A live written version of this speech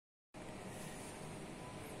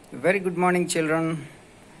Very good morning, children.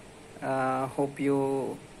 Hope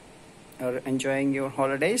you are enjoying your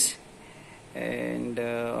holidays and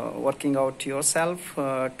working out yourself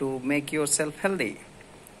to make yourself healthy.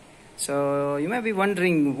 So, you may be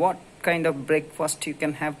wondering what kind of breakfast you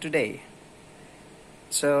can have today.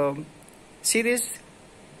 So, see this?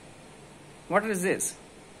 What is this?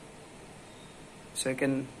 So, you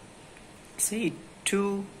can see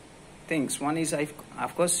two things. One is,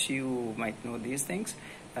 of course, you might know these things.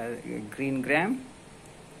 Green gram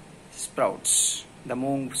sprouts, the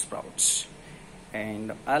mung sprouts,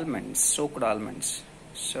 and almonds, soaked almonds.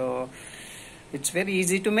 So it's very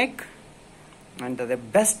easy to make and the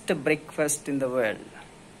best breakfast in the world.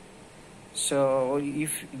 So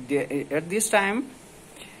at this time,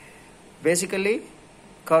 basically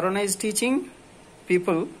Corona is teaching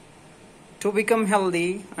people to become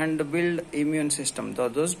healthy and build immune system.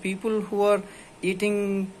 Those people who are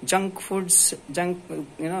eating junk foods,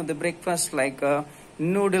 the breakfast like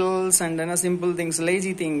noodles and simple things,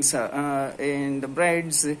 lazy things, and the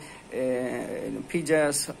breads,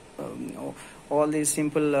 pizzas, all these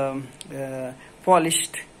simple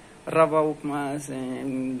polished rava upmas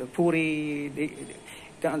and puri,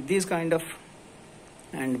 these kind of,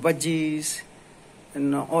 and bhajis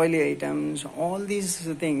and oily items, all these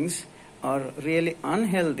things are really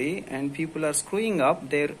unhealthy, and people are screwing up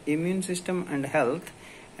their immune system and health,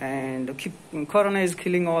 and Corona is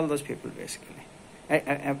killing all those people basically,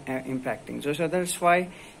 impacting. So that's why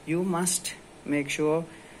you must make sure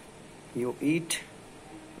you eat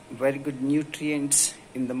very good nutrients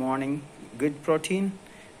in the morning, good protein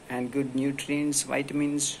and good nutrients,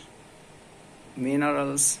 vitamins,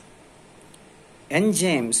 minerals,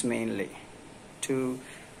 enzymes mainly, to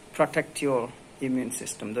protect your immune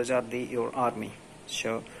system. Those are your army.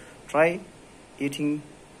 So try eating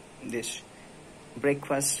this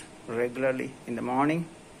breakfast regularly in the morning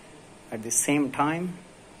at the same time,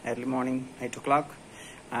 early morning, 8 o'clock,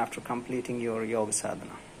 after completing your yoga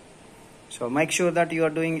sadhana. So make sure that you are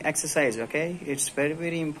doing exercise, okay? It's very,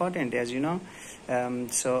 very important, as you know.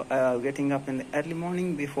 Getting up in the early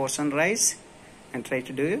morning before sunrise, and try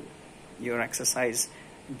to do your exercise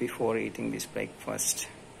before eating this breakfast.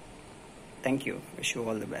 Thank you. Wish you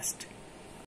all the best.